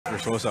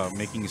Versosa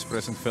making his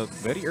presence felt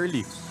very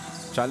early,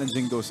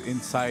 challenging those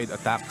inside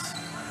attacks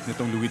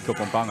nitong Luid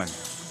Kapangpangan.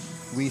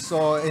 We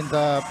saw in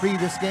the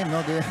previous game,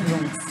 no,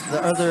 the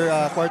other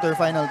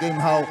quarterfinal game,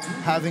 how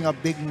having a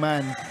big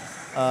man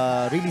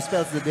really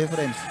spells the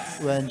difference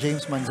when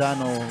James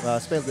Manzano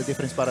spelled the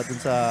difference para dun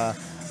sa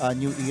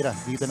new era.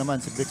 Dito naman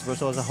si Bricks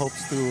Versosa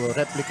hopes to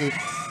replicate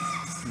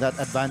that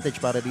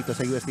advantage para dito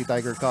sa UST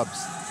Tiger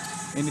Cubs.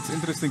 And it's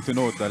interesting to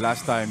note the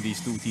last time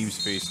these two teams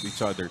faced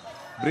each other,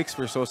 Bricks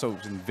Versosa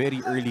was in very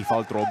early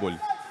foul trouble.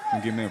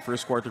 Yung game na yung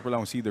first quarter pa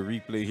lang, see the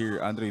replay here,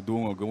 Andre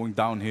Dungo going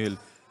downhill,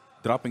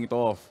 dropping it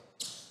off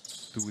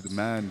to the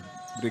man,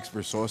 Bricks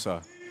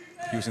Versosa.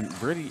 He was in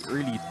very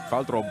early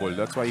foul trouble.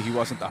 That's why he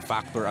wasn't a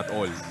factor at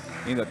all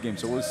in that game.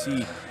 So we'll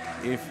see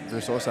if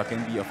Versosa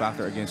can be a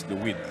factor against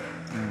Luid.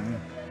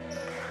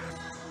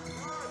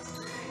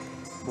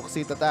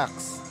 Buksit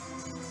attacks.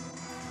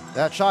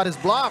 That shot is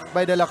blocked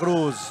by De La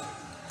Cruz.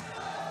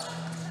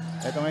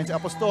 Ito ngayon si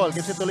Apostol.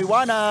 Gives it to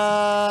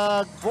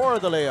Liwanag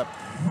for the layup.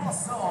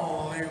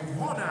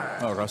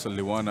 Russell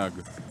Liwanag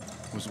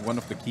was one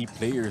of the key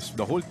players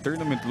the whole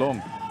tournament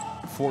long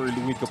for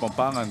Luid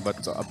Kapangpangan, but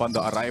upon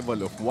the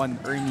arrival of one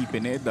Ernie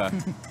Pineda,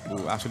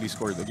 who actually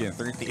scored again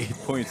 38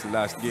 points the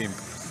last game,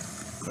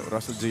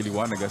 Russell J.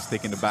 Liwanag has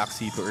taken the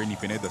backseat to Ernie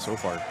Pineda so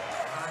far.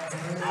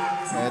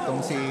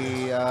 Etong si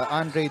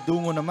Andre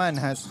Dungo naman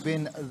has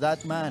been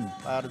that man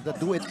para the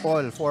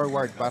do-it-all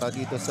forward para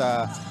dito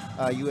sa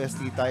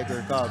UST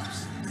Tiger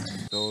Cubs.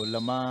 So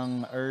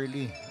lamang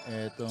early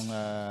etong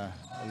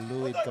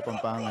Luid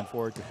Kapangpangan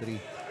 4-3.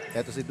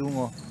 Eto si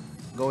Dungo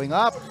going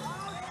up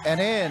and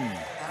in.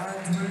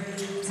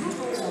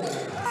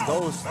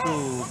 Goes to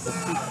the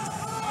feet.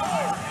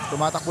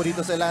 Tumatakbo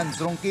dito si Lance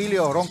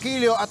Ronquillo.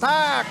 Ronquillo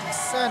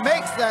attacks and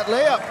makes that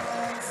layup.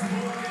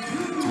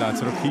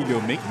 Lance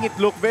Ronquillo making it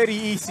look very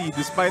easy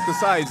despite the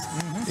size.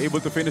 Able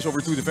to finish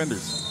over two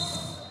defenders.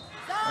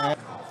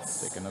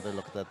 Take another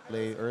look at that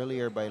play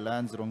earlier by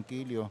Lance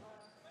Ronquillo,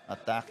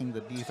 attacking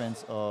the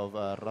defense of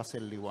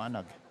Russell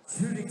Liwanag.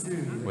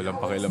 Walang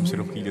pakialam si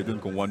Ronquillo dun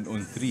kung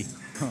 1-on-3.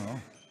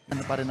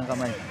 Ano pa rin ang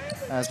kamay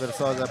as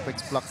Versosa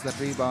plucks that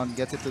rebound,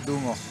 gets it to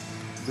Dungo.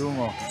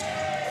 Dungo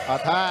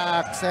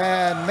attacks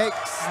and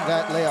makes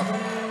that layup.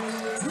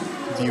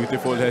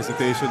 Beautiful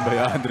hesitation by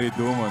Andre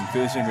Dungo,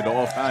 finishing with the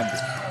offhand.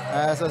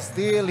 As a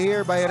steal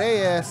here by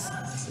Reyes.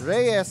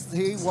 Reyes,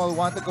 he will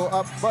want to go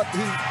up, but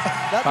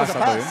that was a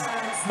pass.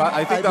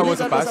 I think that was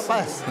a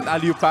pass. An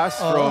alley-oop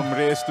pass from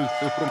Reyes to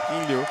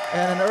Ronquillo.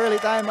 And an early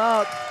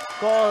timeout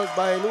called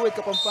by Luid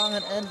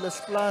Kapangpangan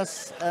Endless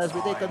Plus as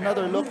we take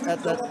another look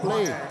at that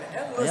play.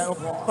 Ayan,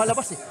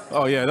 palabas eh.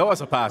 Oh yeah, that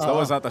was a pass. That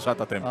was not a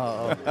shot attempt.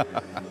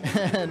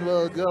 And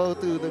we'll go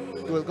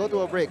to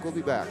a break. We'll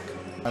be back.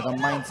 Ang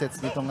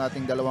mindsets nitong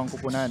ating dalawang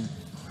kupunan.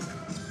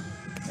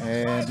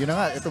 And yun na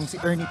nga, itong si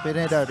Ernie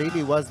Pineda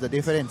really was the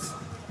difference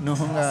nung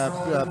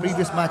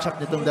previous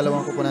matchup nitong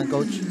dalawang kupunan,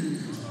 Coach.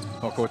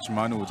 Coach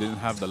Manu didn't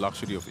have the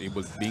luxury of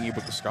being able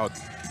to scout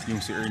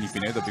yung si Ernie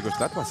Pineda because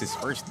that was his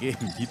first game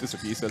dito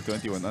sa PSL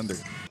 21 Under.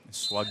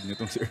 Swag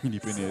nitong si Ernie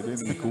Pineda.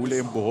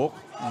 Nagkulay yung buhok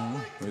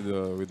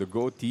with the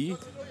goatee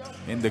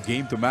and the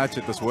game to match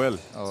it as well.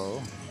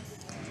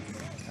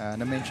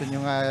 Na-mention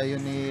nyo nga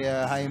yun ni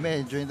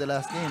Jaime during the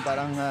last game.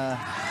 Parang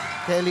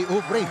Kelly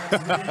Oubre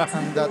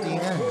ang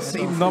datingan.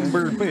 Same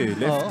number pa eh.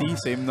 Lefty,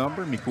 same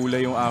number. May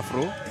kulay yung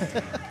afro.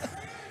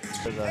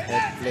 The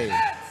head play.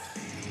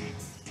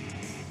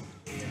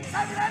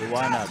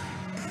 Liwanag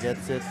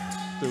gets it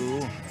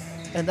to...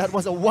 And that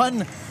was a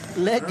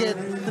one-legged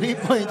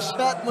three-point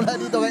shot mula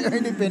dito kay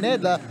Ernie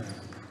Pineda.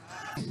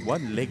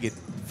 One-legged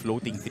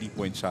floating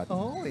three-point shot.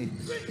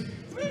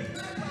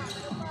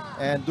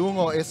 And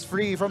Dungo is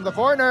free from the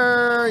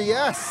corner.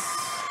 Yes!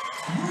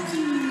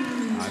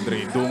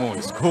 Andre Dungo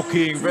is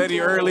cooking very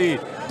early.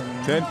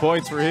 10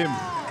 points for him.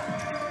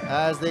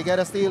 As they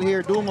get a steal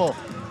here, Dungo.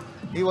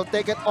 He will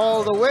take it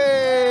all the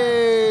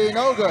way.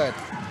 No good.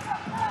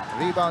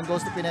 Rebound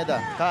goes to Pineda.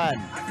 Khan.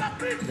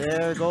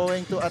 They're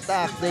going to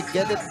attack. They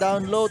get it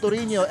down low to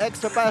Rino.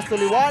 Extra pass to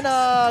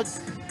Liwanag.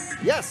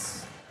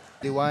 Yes!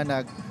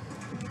 Liwanag.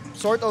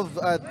 Sort of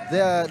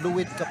the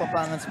Luid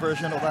Kapangpangan's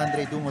version of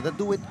Andre Dungo. The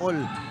do-it-all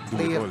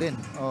player din.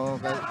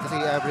 Kasi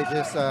he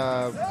averages,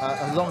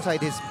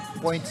 alongside his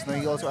points,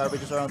 he also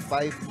averages around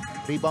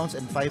 5 rebounds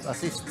and 5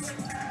 assists.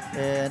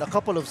 And a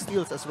couple of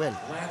steals as well.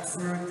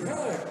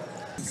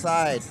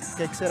 Inside,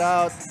 kicks it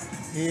out.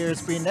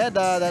 Here's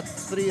Pineda. That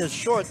three is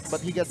short,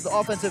 but he gets the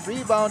offensive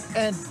rebound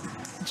and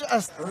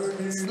just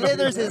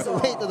slithers his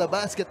way to the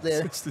basket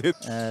there.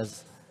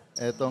 As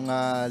etong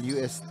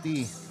UST,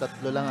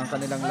 tatlo lang ang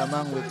kanilang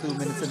lamang with 2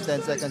 minutes and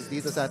 10 seconds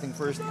dito sa ating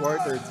first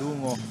quarter.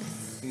 Dungo,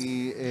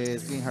 he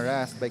is being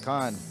harassed by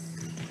Khan.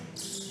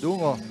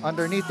 Dungo,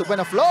 underneath to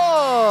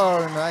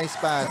Buenaflor. Nice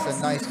pass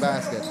and nice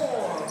basket.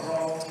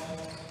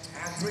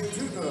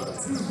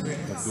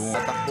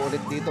 Tatakbo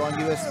ulit dito ang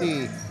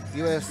UST.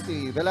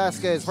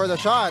 Velasquez for the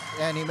shot,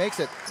 and he makes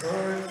it.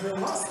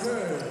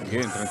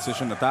 Again,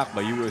 transition attack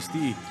by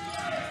UST.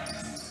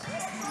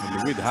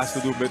 Luid has to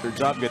do a better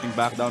job getting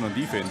back down on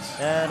defense.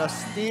 And a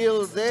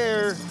steal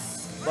there,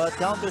 but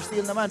counter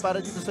steal naman para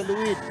dito sa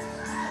Luid.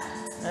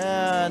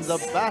 And the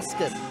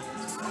basket.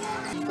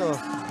 Dito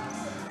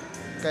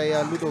kay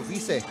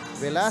Ludovice.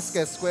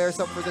 Velasquez squares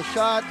up for the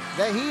shot.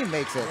 Then he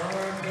makes it.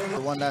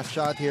 One last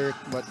shot here,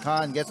 but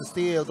Khan gets a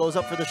steal, goes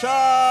up for the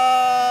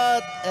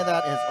shot, and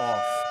that is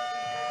off.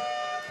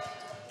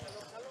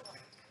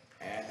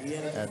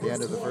 At the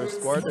end of the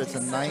first quarter, it's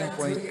a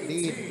 9-point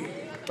lead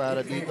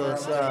para dito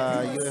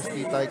sa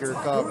UST Tiger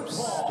Cubs,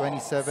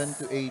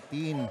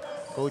 27-18.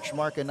 Coach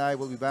Mark and I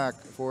will be back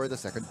for the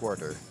second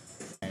quarter.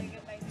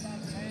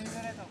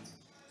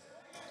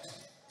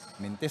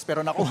 Mintis, pero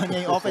nakuha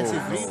niya yung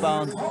offensive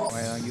rebound.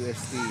 Ngayon ang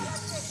UST.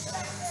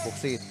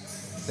 Buksit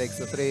takes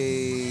the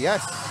three. Yes!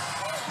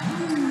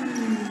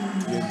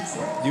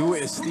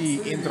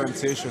 UST in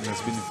transition has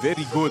been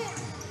very good.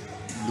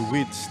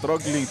 Luid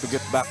struggling to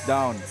get back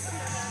down.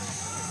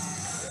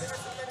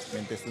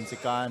 Mintis dun si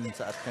Khan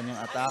sa kanyang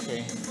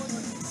atake.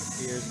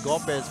 Here's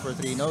Gopez for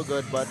three, no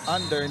good, but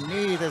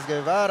underneath is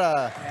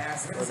Guevara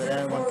for the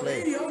end one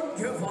play.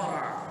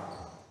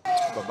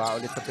 Baba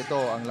ulit sa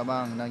pito ang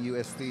lamang ng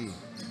UST.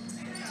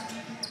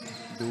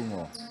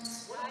 Dungo.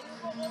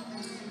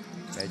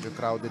 Medyo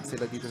crowded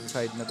sila dito sa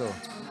side na to.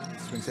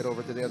 Swings it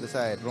over to the other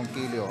side.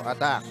 Ronquillo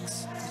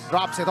attacks.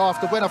 Drops it off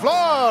to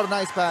Buenaflor.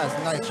 Nice pass,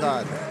 nice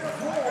shot.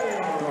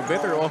 A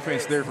better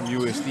offense there from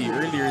UST.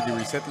 Earlier, they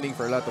were settling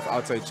for a lot of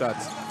outside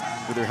shots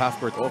with their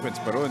half-court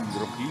offense. Pero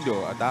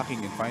Ronquillo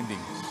attacking and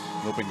finding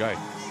an open guy.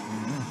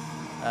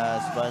 As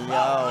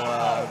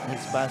Valiao,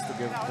 his pass to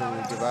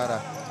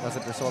Guevara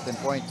doesn't result in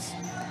points.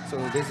 So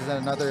this is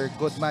another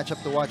good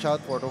matchup to watch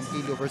out for.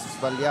 Ronquillo versus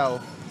Valiao.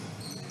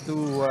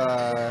 Two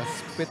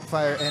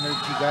Spitfire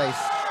energy guys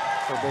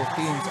for both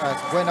teams as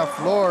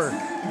Buenaflor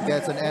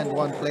gets an end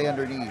one play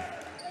underneath.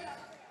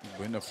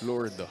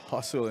 Buenaflor, the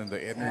hustle and the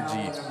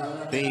energy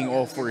paying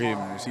off for him.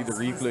 You see the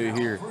replay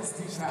here.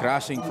 He's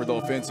crashing for the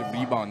offensive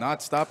rebound,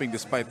 not stopping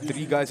despite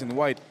three guys in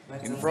white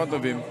in front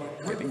of him,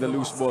 getting the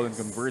loose ball and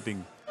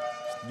converting.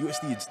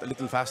 UST is a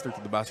little faster to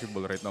the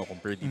basketball right now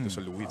compared to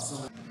sa Luid.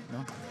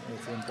 No?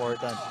 It's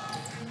important.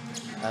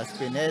 As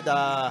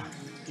Pineda,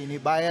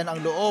 tinibayan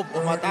ang loob,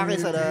 umatake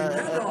sa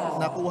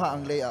nakuha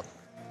ang layup.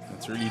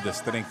 That's really the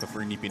strength of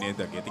Ernie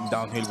Pineda, getting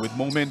downhill with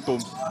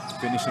momentum,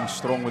 finishing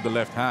strong with the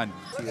left hand.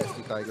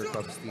 CST Tiger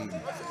Cubs team.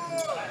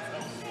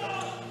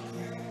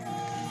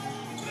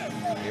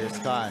 Here's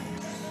Khan.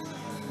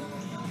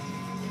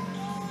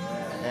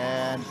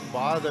 And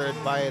bothered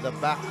by the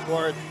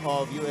backcourt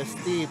of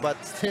UST, but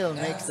still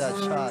makes that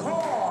shot.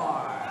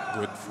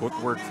 Good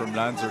footwork from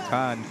Lancer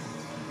Khan.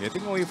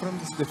 Getting away from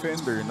this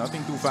defender,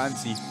 nothing too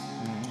fancy.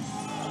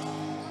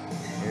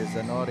 Here's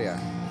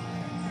Zanoria.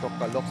 Took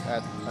a look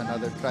at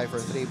another try for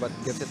three, but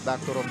gives it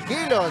back to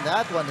Ronquillo.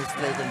 That one is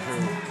straight and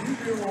through.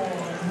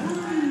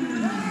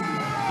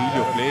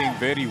 Ronquillo playing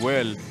very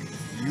well.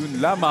 Yun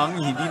lamang,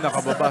 hindi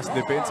nakababas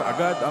depensa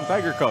agad ang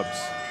Tiger Cubs.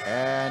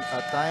 And a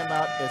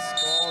timeout is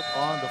called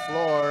on the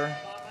floor.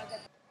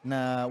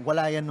 Na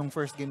wala yan nung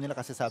first game nila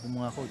kasi sabi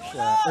mo nga, Coach,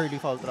 early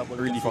foul trouble.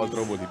 Early foul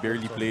trouble. He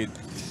barely played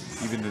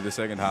even in the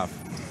second half.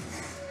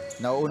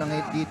 Naunang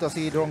dito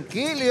si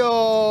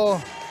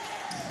Ronquillo.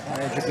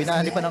 Medyo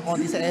pinali pa ng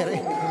konti sa ere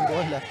yung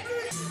bola.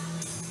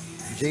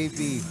 JP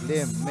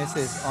Lim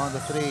misses on the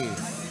three.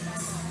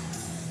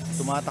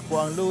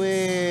 Tumatakbo ang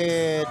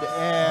Luid.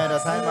 And a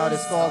timeout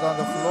is called on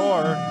the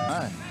floor.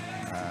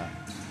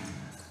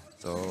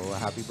 So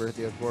happy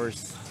birthday, of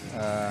course.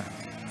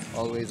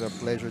 Always a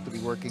pleasure to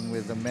be working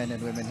with the men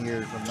and women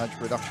here from Nudge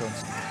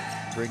Productions,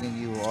 bringing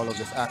you all of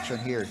this action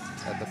here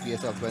at the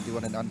PSL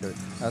 21 and under.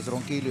 As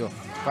Ronquillo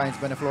finds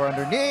Buenaflor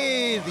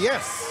underneath.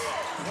 Yes!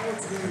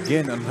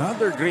 Again,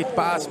 another great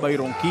pass by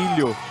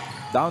Ronquillo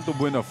down to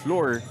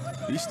Buenaflor.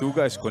 These two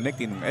guys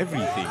connecting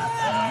everything.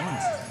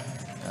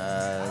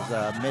 As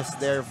a miss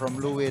there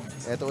from Luid.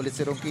 Ito ulit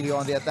si Ronquillo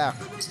on the attack.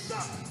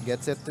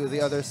 Gets it to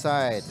the other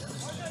side.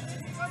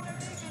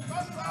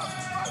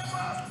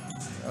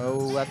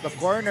 Oh, at the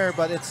corner,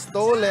 but it's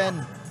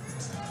stolen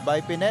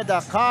by Pineda.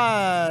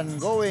 Khan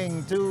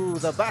going to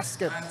the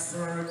basket.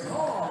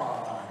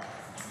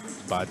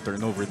 Bad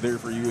turnover there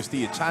for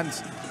UST. A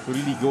chance to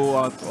really go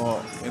out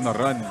in a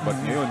run. But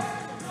ngayon,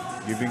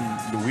 giving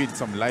Luid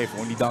some life.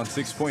 Only down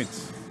 6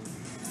 points.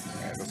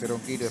 So si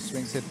Ronquillo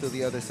swings it to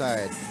the other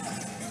side.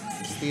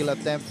 Steal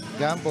attempt.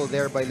 Gamble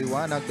there by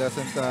Liwanag.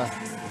 Doesn't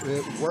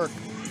work.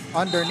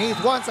 Underneath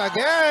once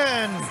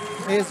again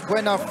is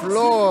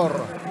Buenaflor.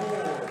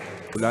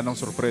 Wala nang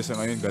sorpresa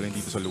ngayon galing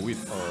dito sa Luid.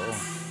 Oh.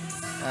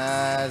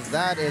 As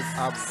that is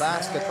a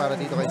basket para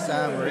dito kay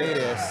Sam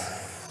Reyes.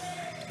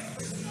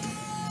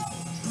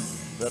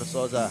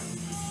 Versosa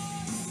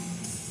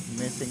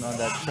missing on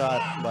that shot,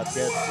 but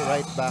gets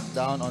right back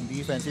down on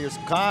defense. Here's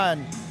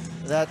Khan.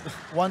 That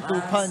 1-2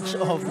 punch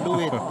of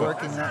Luid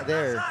working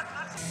there.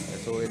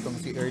 So itong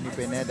si Ernie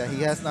Pineda,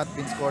 he has not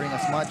been scoring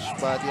as much,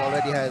 but he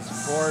already has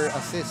 4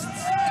 assists.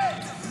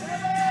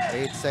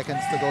 8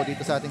 seconds to go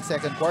dito sa ating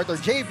second quarter.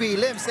 JB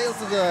Lim sails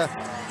to the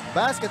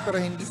basket pero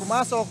hindi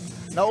pumasok.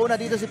 Nauna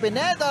dito si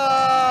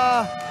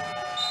Pineda.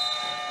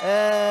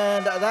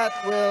 And that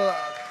will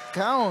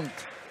count.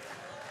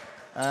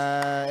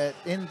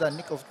 In the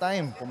nick of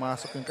time,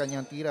 pumasok yung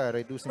kanyang tira,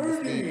 reducing the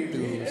lead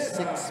to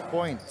 6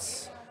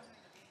 points.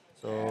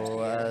 So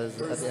as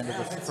at the end of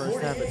the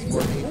first half, it's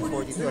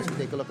 48-42. As we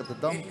take a look at the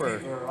dumper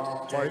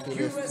party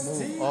list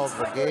move of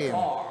the game.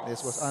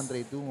 This was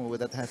Andre Dungo with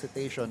that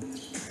hesitation.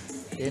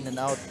 In and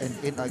out and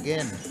in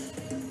again.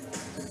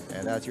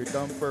 And that's your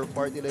dumper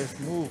party list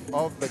move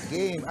of the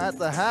game.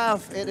 At the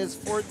half, it is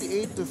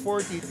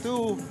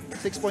 48-42.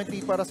 6-point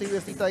lead para sa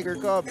UST Tiger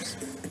Cubs.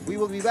 We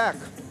will be back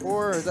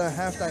for the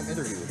halftime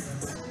interview.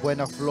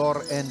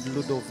 Buenaflor and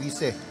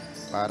Ludovice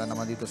para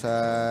naman dito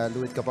sa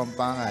Luid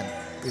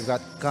Kapangpangan. We've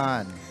got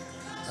Khan,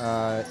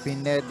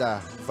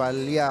 Pineda,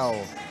 Valiao.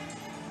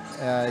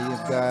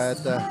 You've got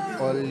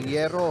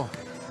Oliero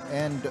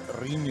and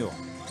Rino.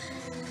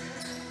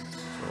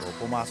 So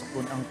pumasok po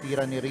ang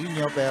tira ni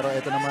Rino, pero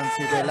ito naman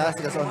si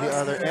Velasquez on the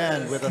other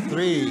end with a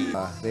 3.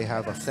 They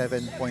have a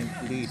 7-point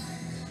lead.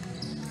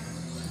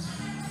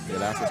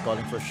 Velasquez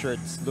calling for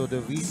shirts.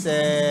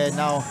 Ludovice.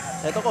 Now,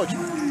 eto coach,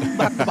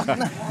 back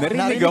na.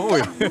 Narinig ako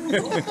eh.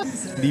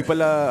 Hindi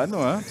pala,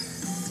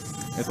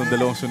 itong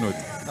dalawang sunod.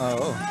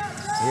 Oh,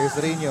 here's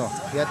Rino.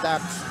 He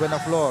attacks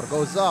Buenaflor.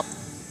 Goes up.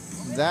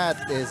 That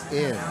is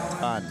in.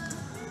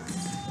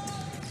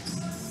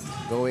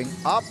 Going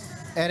up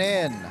and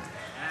in.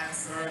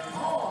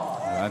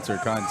 Answer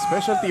Khan.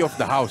 Specialty of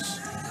the house.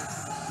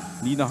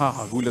 Hindi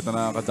nakakagulat na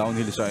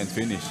nakaka-downhill siya and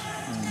finish.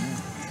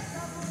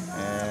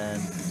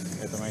 And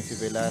ito nga si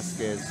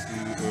Velasquez. He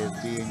is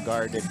being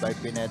guarded by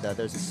Pineda.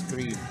 There's a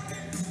screen.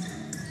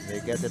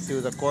 They get it to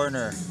the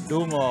corner.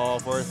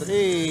 Dungo for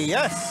 3.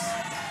 Yes!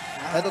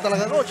 Ito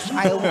talaga coach.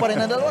 Ayaw mo pa rin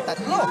ng dalawa.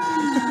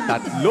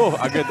 Tatlo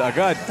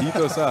agad-agad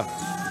dito sa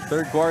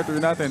third quarter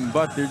natin.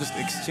 But they're just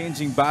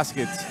exchanging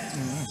baskets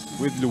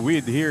with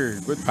Luid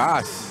here. Good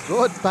pass.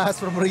 Good pass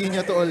from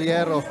Rino to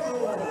Oliero.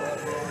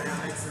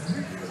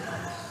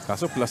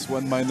 Kaso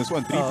 +1,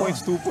 -1. 3 points,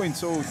 2 points.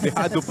 So,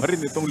 dehado pa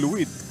rin itong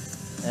Luid.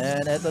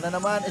 And ito na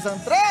naman, isang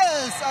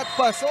tres at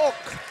pasok.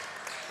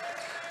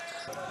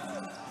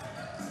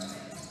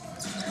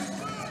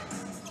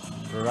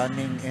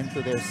 Running into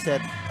their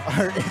set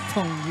are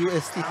itong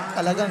UST.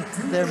 Talagang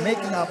they're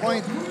making a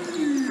point,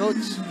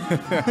 coach.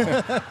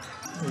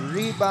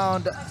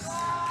 Rebound.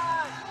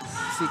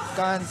 Si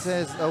Khan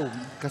says,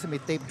 kasi may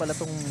tape pala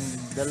tong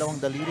dalawang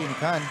daliri ni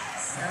Khan.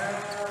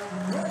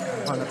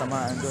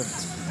 Natamaan doon.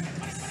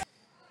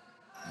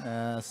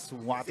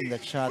 Swatting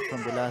that shot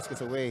from Velasquez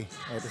away.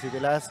 Ito si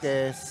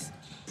Velasquez.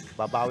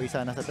 Babawi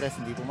sana sa tres,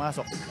 hindi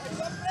pumasok.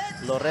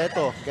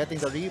 Loreto getting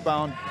the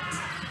rebound.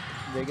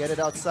 They get it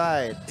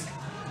outside.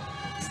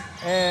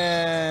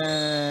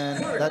 And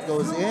that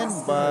goes in,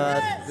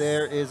 but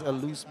there is a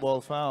loose ball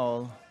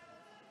foul.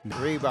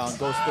 Rebound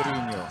goes to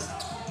Rino.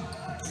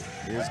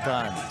 Here's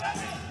Khan.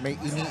 May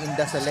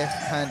iniinda sa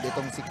left hand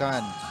itong si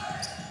Khan.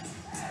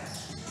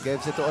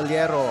 Gives it to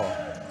Oliero.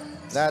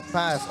 That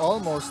pass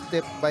almost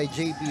tipped by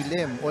JB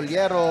Lim.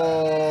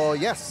 Oliero,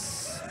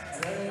 yes!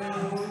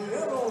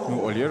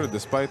 Oliero,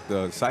 despite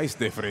the size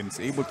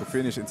difference, able to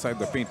finish inside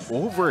the paint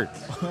over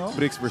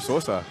Brix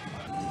Versosa.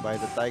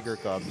 By the Tiger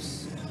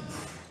Cubs.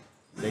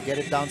 They get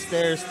it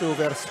downstairs to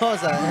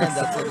Versosa, and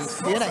that's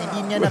it. Yan na, hindi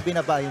niya na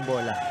binaba yung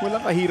bola.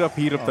 Walang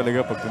kahirap-hirap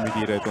talaga pag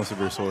tumitira itong si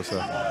Versosa.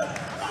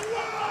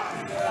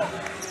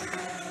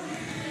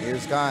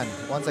 Here's Khan,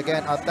 once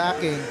again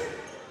attacking,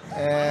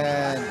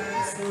 and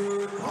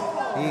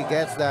he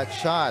gets that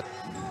shot,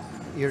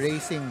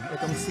 erasing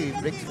itong si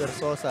Brix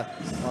Versosa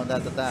on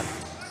that attack.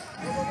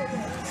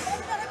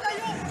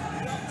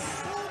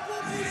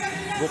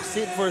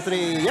 Buksit for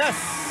 3, yes!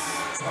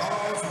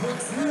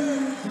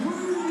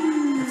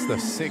 It's the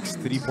 6th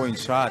 3-point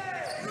shot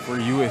for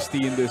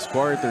UST in this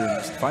quarter.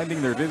 Just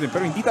finding their rhythm.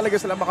 Pero hindi talaga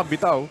sila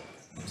makabitaw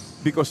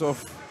because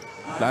of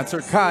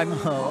Lancer Khan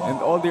and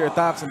all their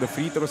attacks and the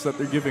free throws that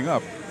they're giving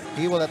up.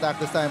 He will attack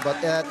this time, but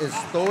that is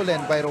stolen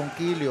by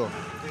Ronquillo.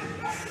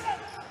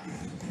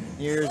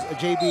 Here's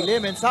JB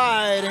Lim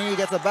inside, and he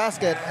gets a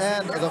basket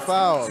and the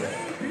foul.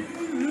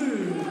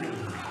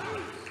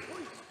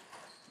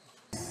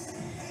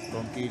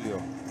 Ronquillo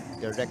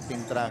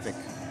directing traffic.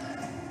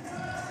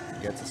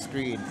 Gets a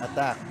screen,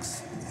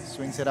 attacks,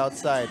 swings it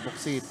outside.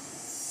 Buksit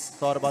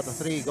thought about the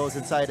 3, goes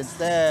inside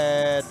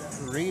instead.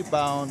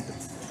 Rebound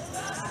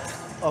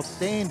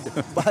obtained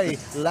by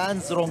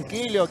Lance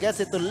Ronquillo.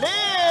 Gets it to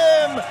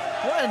Lim.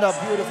 What a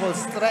beautiful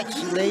stretch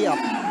layup.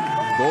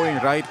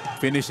 Going right,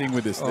 finishing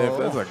with his left.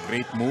 That's a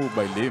great move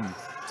by Lim.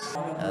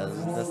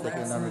 Let's take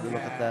another look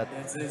at that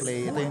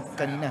play. Ito yung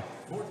kanina.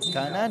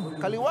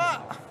 Kanan,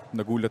 kaliwa.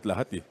 Nagulat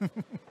lahat eh.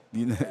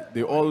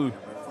 They all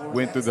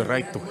went to the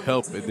right to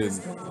help, and then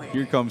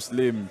here comes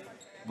Lim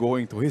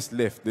going to his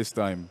left this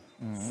time,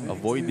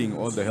 avoiding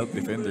all the help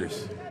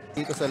defenders.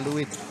 Dito sa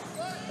Luid.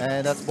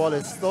 And that ball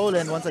is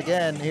stolen once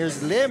again.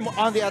 Here's Lim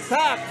on the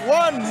attack.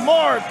 One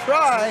more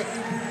try.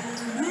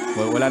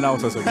 Well, wala na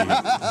akong sasabihin.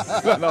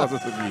 Wala na akong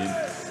sasabihin.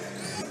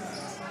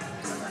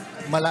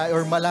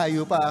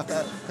 Malayo pa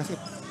kasi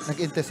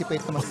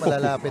nag-anticipate na mas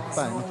malalapit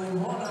pa. No?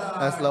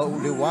 As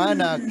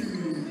liwanag.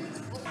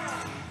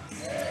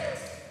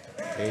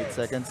 8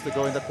 seconds to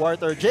go in the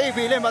quarter.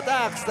 JB Lim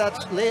attacks. That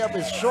layup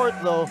is short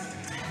though.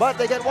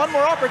 But they get one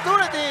more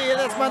opportunity. And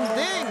that's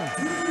Manding.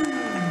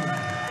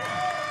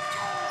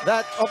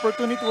 That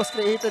opportunity was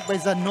created by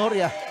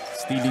Zanoria.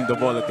 Stealing the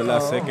ball at the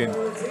last second.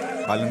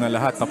 Kala na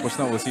lahat. Tapos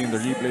na. We'll see in the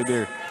replay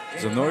there.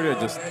 Zanoria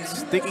just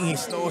sticking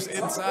his nose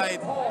inside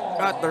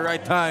at the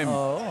right time.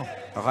 Oh.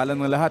 Akala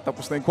na lahat.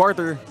 Tapos na yung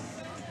quarter.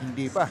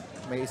 Hindi pa.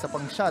 May isa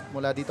pang shot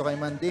mula dito kay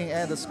Manding.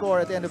 And the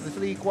score at the end of the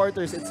 3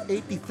 quarters, it's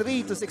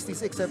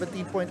 83-66,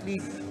 17-point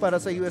lead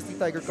para sa UST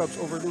Tiger Cubs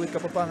over Luid,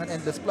 Kapangpangan,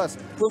 and Les Plus.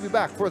 We'll be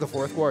back for the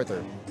 4th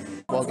quarter.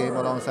 Ball game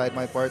alongside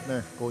my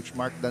partner, Coach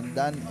Mark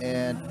Dandan,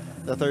 and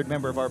the third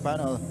member of our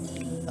panel,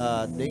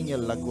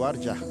 Daniel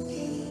Laguardia.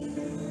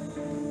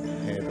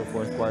 Ito,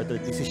 4th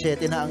quarter.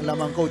 17 na ang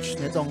lamang, Coach,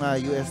 nitong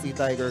UST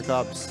Tiger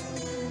Cubs.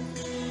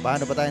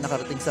 Paano ba tayo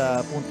nakarating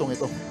sa puntong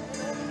ito?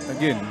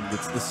 Again,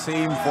 it's the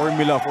same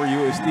formula for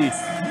UST.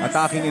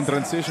 Attacking in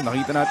transition.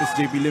 Nakita natin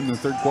si JB Lim in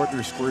the 3rd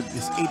quarter scored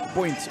his 8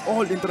 points,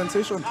 all in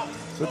transition.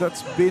 So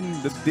that's been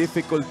the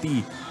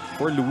difficulty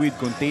for Luid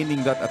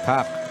containing that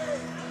attack.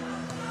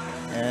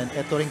 And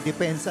ito ring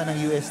depensa ng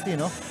UST,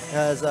 no?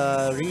 Has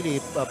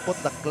really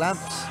put the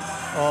clamps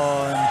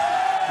on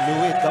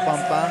Luid,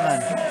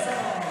 Kapangpangan.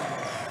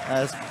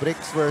 As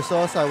Bricks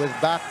Versosa with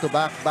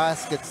back-to-back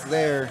baskets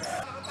there.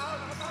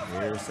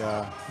 Here's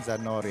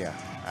Zanoria.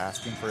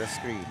 Asking for a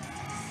screen.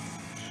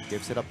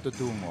 Gives it up to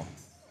Dungo.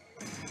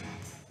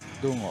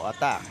 Dungo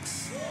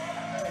attacks.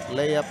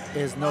 Layup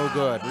is no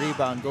good.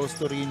 Rebound goes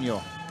to Rino.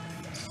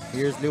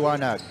 Here's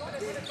Liwanag.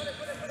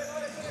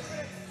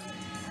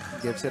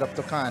 Gives it up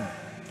to Khan.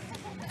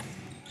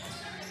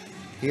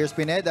 Here's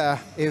Pineda.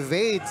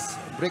 Evades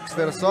Bricks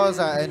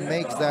Versosa and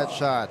makes that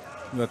shot.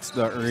 That's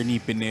the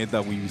Ernie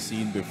Pineda we've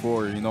seen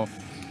before, you know.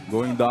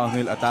 Going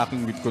downhill,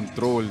 attacking with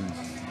control.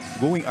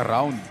 Going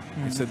around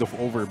instead of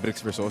over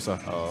Bricks Versosa.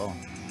 Oh.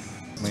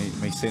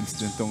 May sense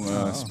din tong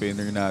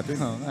spinner natin.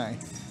 Oh, nice.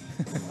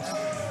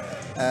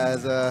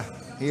 As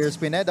here's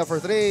Pineda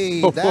for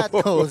 3. That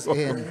goes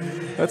in.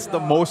 That's the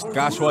most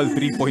casual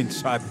 3-point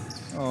shot.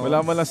 Oh.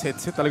 Wala man lang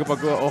set-set talaga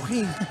pag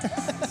okay.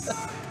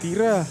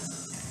 Tira.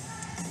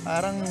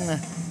 Parang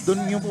dun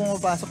yung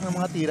pumapasok ng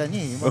mga tira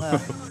niya. Yung mga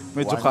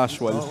medyo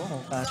casual.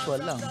 Casual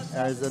lang.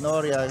 As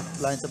Zanoria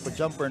lines up a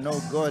jumper, no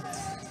good.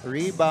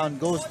 Rebound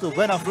goes to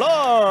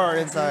Buenaflor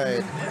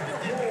inside.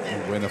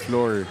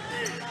 Buenaflor,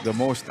 the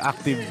most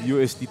active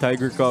UST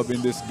Tiger Cub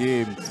in this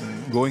game,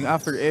 going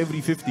after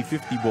every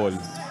 50-50 ball.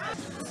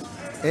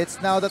 It's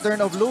now the turn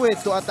of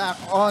Luid to attack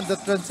on the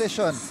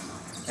transition.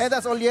 And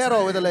that's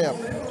Oliero with a layup.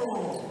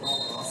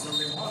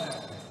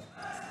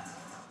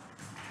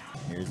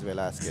 Here's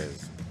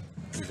Velasquez.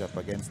 He's up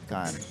against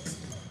Khan.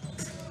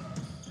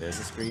 There's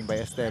a screen by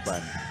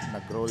Esteban.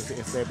 Nag-roll si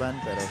Esteban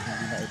pero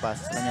hindi na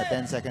ipasas lang niya.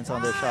 10 seconds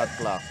on their shot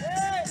clock.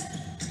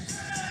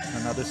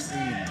 Another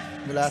screen.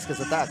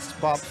 Velasquez attacks,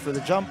 pops for the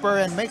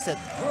jumper and makes it.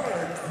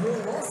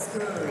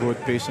 Good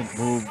patient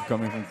move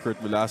coming from Kurt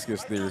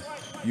Velasquez there.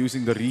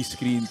 Using the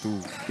re-screen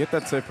to get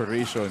that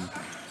separation.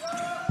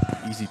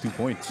 Easy 2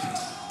 points.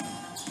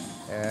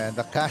 And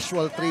the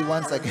casual 3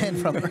 once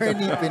again from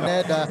Ernie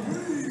Pineda.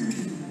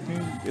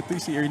 Ito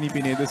si Ernie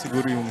Pineda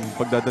siguro yung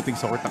pagdadating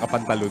sa court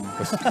nakapantalon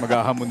tapos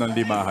maghahamon ng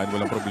limahan,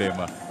 walang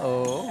problema.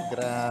 Oh,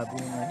 grabe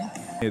yung ano.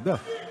 Pineda.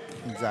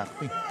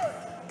 Exactly.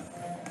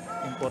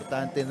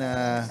 Importante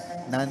na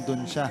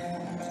nandun siya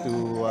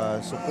to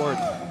support.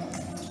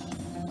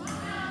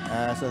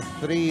 As a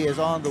 3 is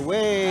on the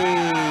way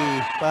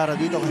para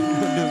dito kay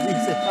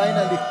Luis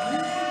finally.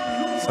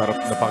 Sarap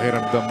na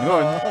pakiramdam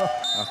nun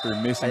after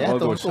missing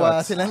all those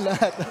shots. Silang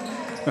lahat.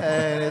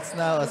 And it's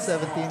now a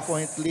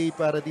 17-point lead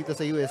para dito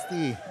sa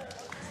UST.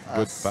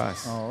 Good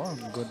pass.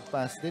 Good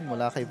pass din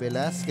mula kay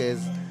Velasquez.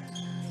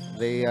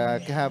 They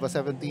have a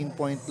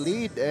 17-point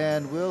lead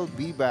and will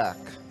be back.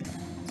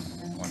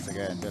 Once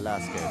again,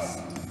 Velasquez.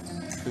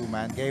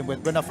 2-man game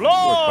with Buenaflor.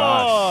 Good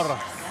pass.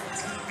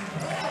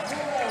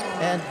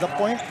 And the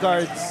point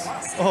guards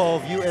of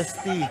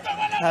UST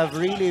have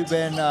really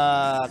been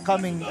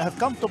have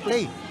come to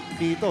play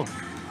dito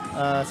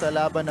sa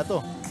laban na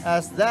to.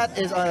 As that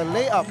is a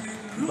layup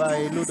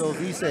by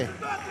Ludovice.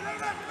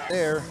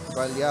 There,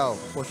 Valiao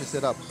pushes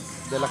it up.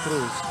 De La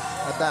Cruz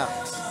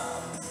attacks.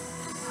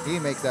 He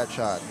makes that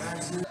shot.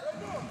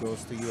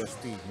 Goes to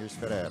UST. Here's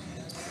Ferrer.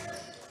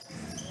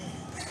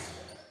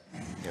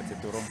 Gets it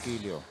to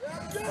Ronquillo.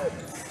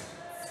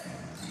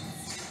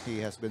 He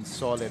has been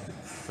solid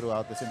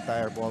throughout this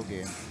entire ball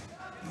game.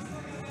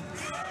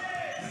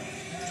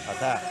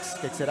 Attacks.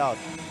 Kicks it out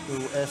to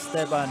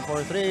Esteban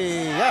for 3.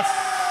 Yes!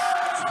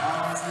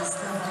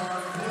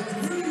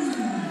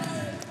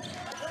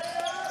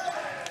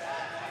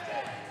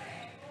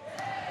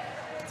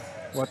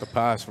 What a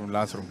pass from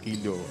Lance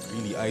Ronquillo.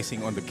 Really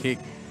icing on the cake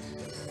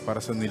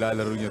para sa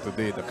nilalaro niya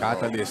today. The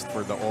catalyst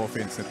for the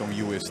offense nitong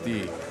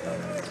UST.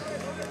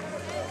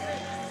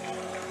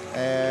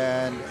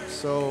 And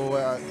so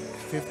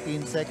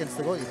 15 seconds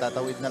to go.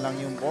 Itatawid na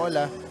lang yung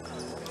bola.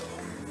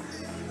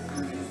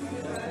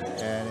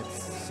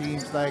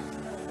 seems like,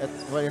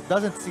 well, it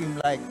doesn't seem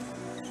like,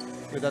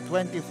 with a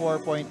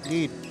 24-point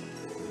lead,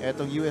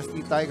 etong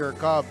UST Tiger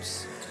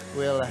Cubs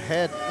will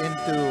head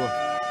into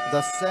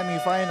the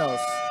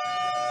semifinals.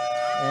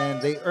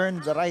 And they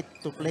earned the right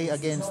to play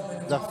against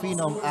the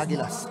Phenom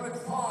Aguilas.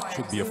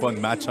 Should be a fun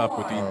matchup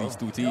between these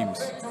two teams.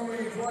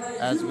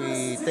 As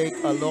we take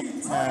a look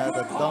at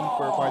the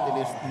Dumper Party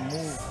List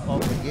move of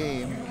the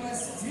game,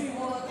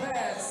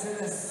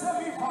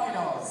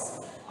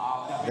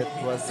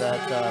 that was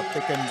that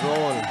pick and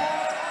roll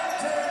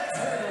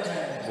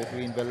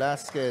between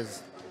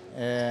Velasquez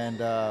and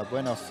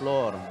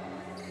Buenaflor.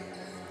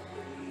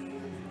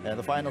 And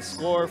the final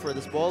score for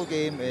this ball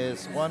game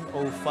is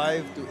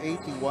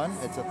 105-81.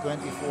 It's a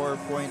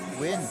 24-point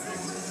win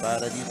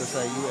para dito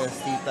sa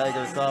UST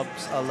Tiger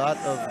Cubs. A lot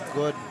of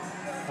good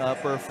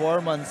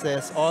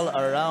performances all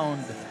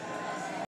around